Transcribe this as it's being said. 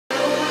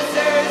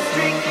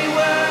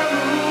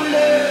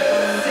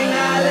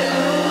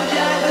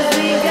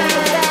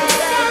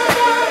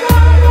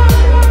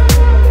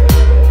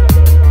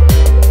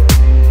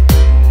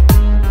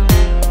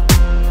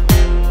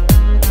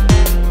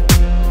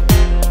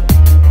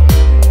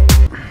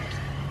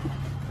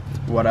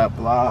What up,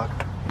 vlog?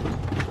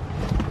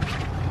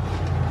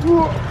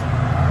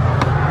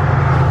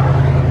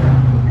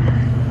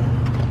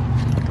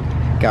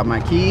 Got my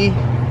key.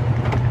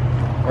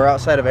 We're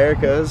outside of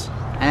Erica's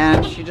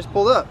and she just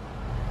pulled up.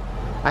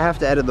 I have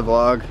to edit the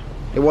vlog.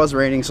 It was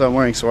raining, so I'm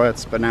wearing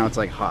sweats, but now it's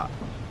like hot.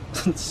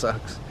 It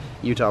sucks.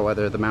 Utah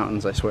weather, the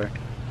mountains, I swear.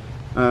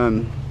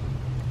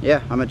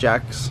 Yeah, I'm at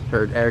Jack's,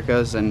 or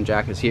Erica's, and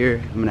Jack is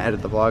here. I'm gonna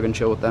edit the vlog and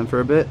chill with them for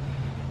a bit.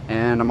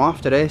 And I'm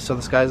off today, so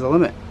the sky's the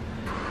limit.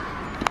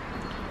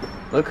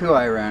 Look who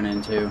I ran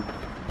into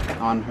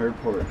on her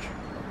porch.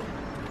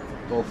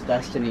 Both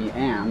Destiny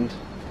and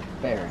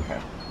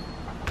Erica.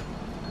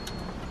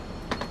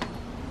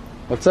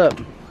 What's up?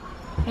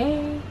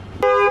 Hey.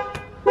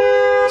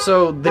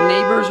 So the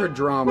neighbors are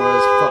drama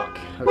as fuck,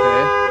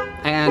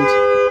 okay? And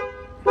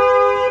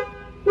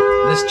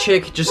this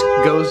chick just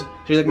goes,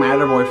 she's like mad at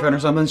her boyfriend or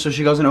something, so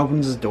she goes and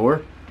opens his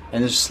door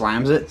and just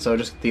slams it, so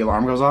just the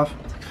alarm goes off.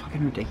 It's like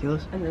fucking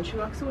ridiculous. And then she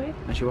walks away?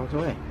 And she walks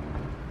away.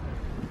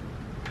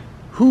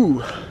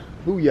 Whew.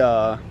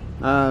 Booyah.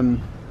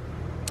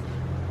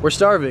 We're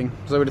starving,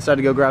 so we decided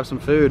to go grab some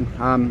food.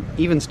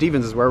 Even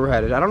Stevens is where we're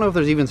headed. I don't know if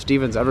there's even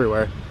Stevens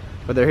everywhere,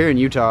 but they're here in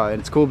Utah, and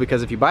it's cool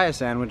because if you buy a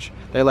sandwich,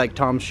 they're like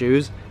Tom's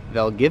Shoes,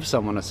 they'll give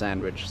someone a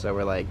sandwich. So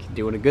we're like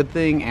doing a good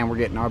thing, and we're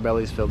getting our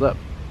bellies filled up.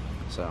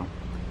 So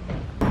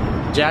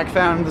Jack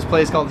found this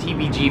place called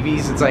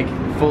Heebie-Jeebies. It's like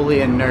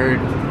fully a nerd,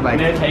 like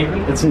Nerd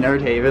Haven. It's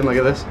Nerd Haven. Look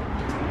at this.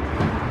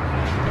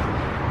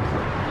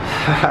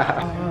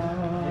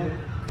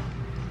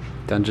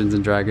 Dungeons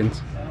and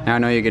Dragons. Now I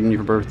know you're getting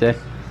your birthday.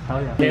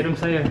 Hell yeah. Heard him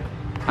say it.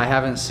 I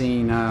haven't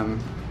seen,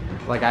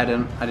 like I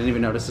didn't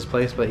even notice this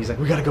place, but he's like,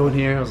 we gotta go in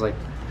here. I was like,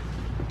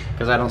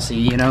 because I don't see,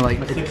 you know, like,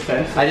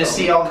 I just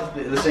see all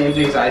the same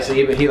things I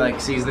see, but he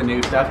like sees the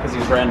new stuff because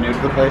he's brand new to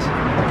the place.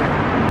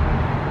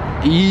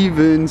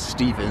 Even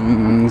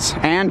Stevens.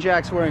 And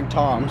Jack's wearing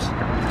Tom's.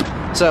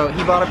 So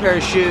he bought a pair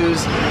of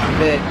shoes,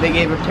 they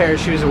gave a pair of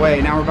shoes away.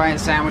 Now we're buying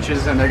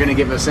sandwiches and they're gonna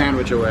give a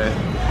sandwich away.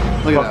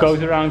 Look at what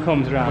goes around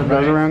comes around.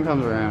 What goes around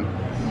comes around.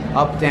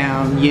 Up,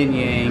 down, yin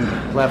yang,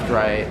 left,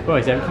 right. Oh,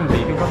 is everything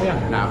vegan coffee?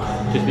 No.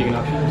 Just vegan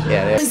options?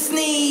 Yeah, they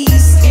Sneeze.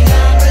 Sing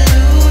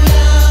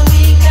hallelujah,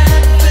 we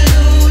got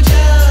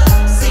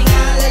Faluja. Sing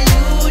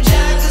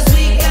hallelujah, 'cause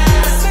we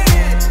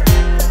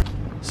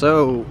got.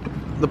 So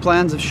the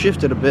plans have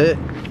shifted a bit.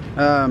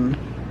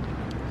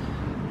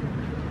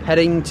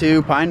 Heading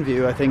to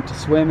Pineview, I think, to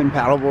swim and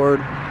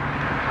paddleboard.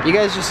 You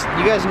guys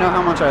know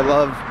how much I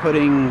love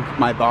putting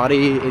my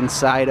body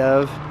inside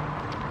of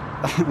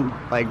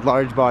like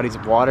large bodies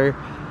of water.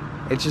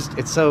 It's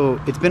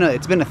been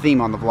a theme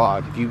on the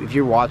vlog. If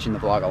you're watching the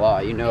vlog a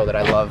lot, you know that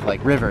I love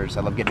like rivers.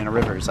 I love getting into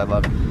rivers. I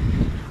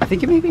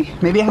think maybe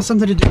it has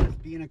something to do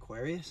with being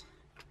Aquarius.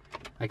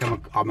 Like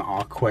I'm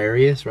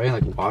Aquarius, right?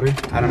 Like water.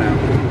 I don't know.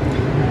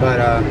 But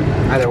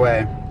either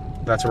way,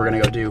 that's what we're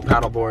gonna go do: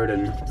 paddleboard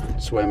and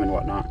swim and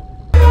whatnot.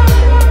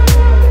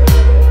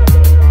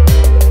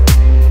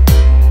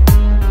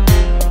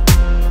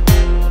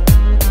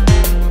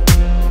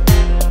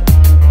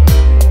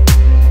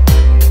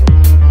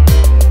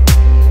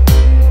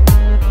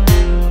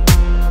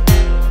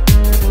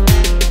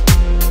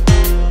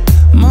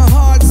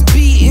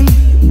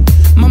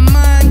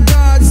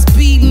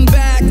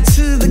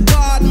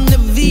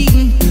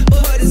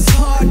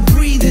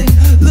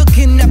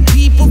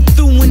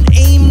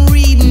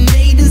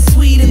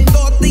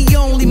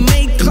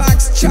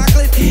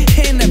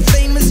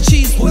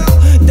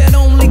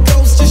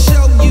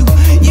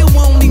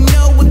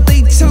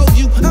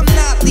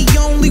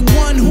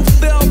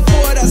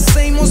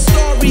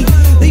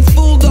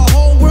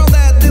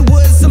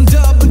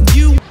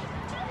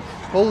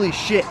 Holy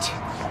shit.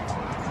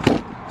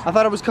 I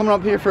thought I was coming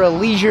up here for a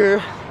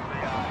leisure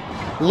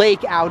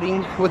lake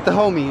outing with the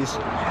homies.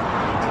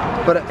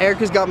 But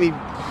Erica's got me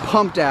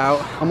pumped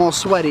out. I'm all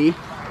sweaty.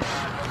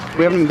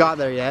 We haven't even got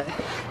there yet.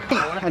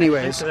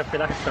 Anyways,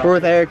 we're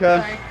with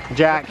Erica,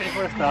 Jack,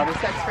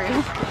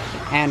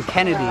 and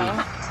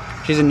Kennedy.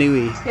 She's a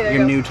newie. Hey,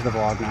 you're new to the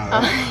vlog now,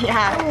 right?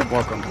 Yeah.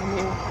 Welcome.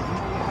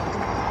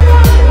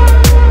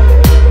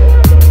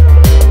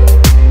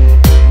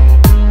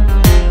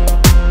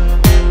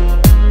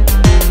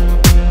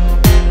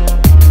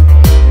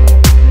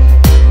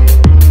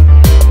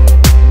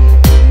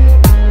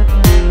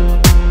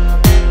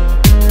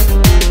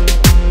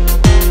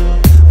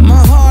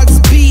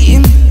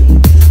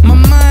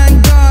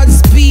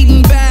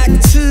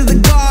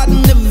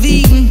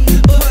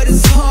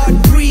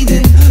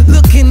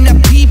 Looking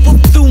at people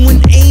through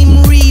an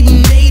aim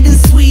reading, made in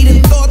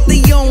Sweden, thought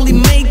they only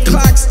made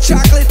clocks.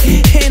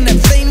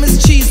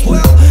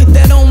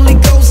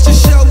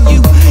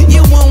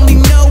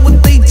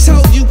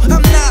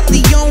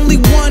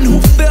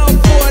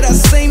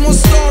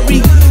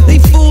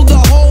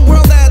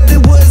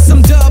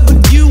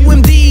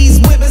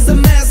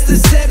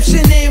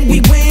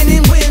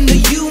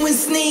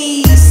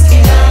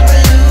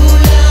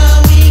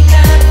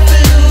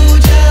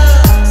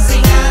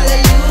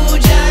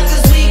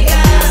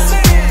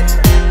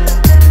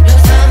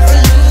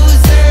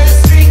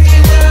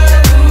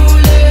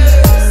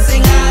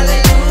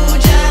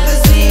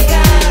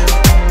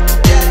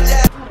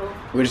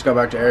 just got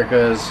back to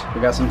Erica's.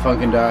 We got some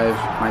funk and dive.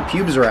 My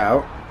pubes are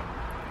out,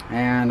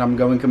 and I'm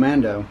going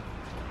commando.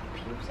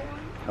 Pubes are on?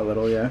 A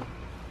little, yeah.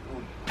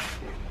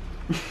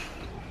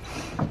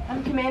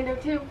 I'm commando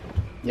too.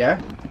 Yeah?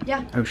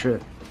 Yeah. Oh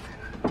shit.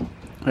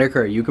 Erica,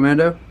 are you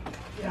commando?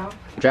 Yeah.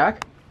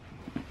 Jack?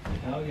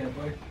 Oh yeah,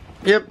 boy.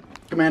 Yep.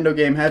 Commando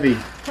game heavy.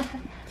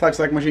 Flex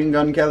like machine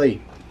gun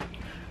Kelly.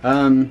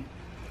 I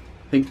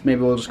think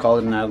maybe we'll just call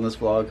it an endless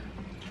vlog.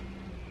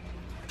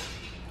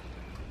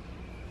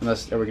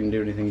 Unless ever gonna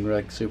do anything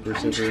like super.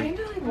 I'm trying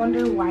to like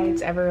wonder why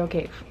it's ever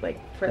okay like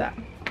for that.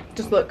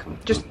 Just look.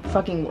 Just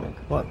fucking look.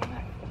 What?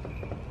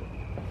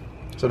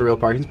 Is that a real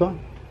parking spot?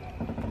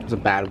 It's a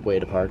bad way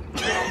to park.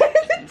 It's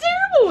a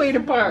terrible way to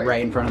park.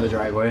 Right in front of the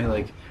driveway.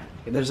 Like,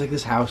 there's like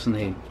this house and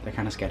they're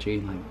kind of sketchy.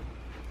 Like,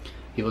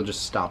 people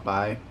just stop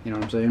by. You know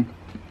what I'm saying?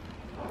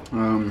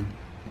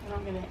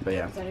 But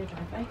yeah. Is that your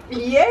driveway?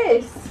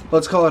 Yes.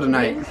 Let's call it a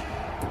night.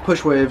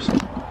 Push waves.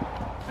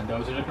 And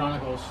those are the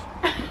Chronicles.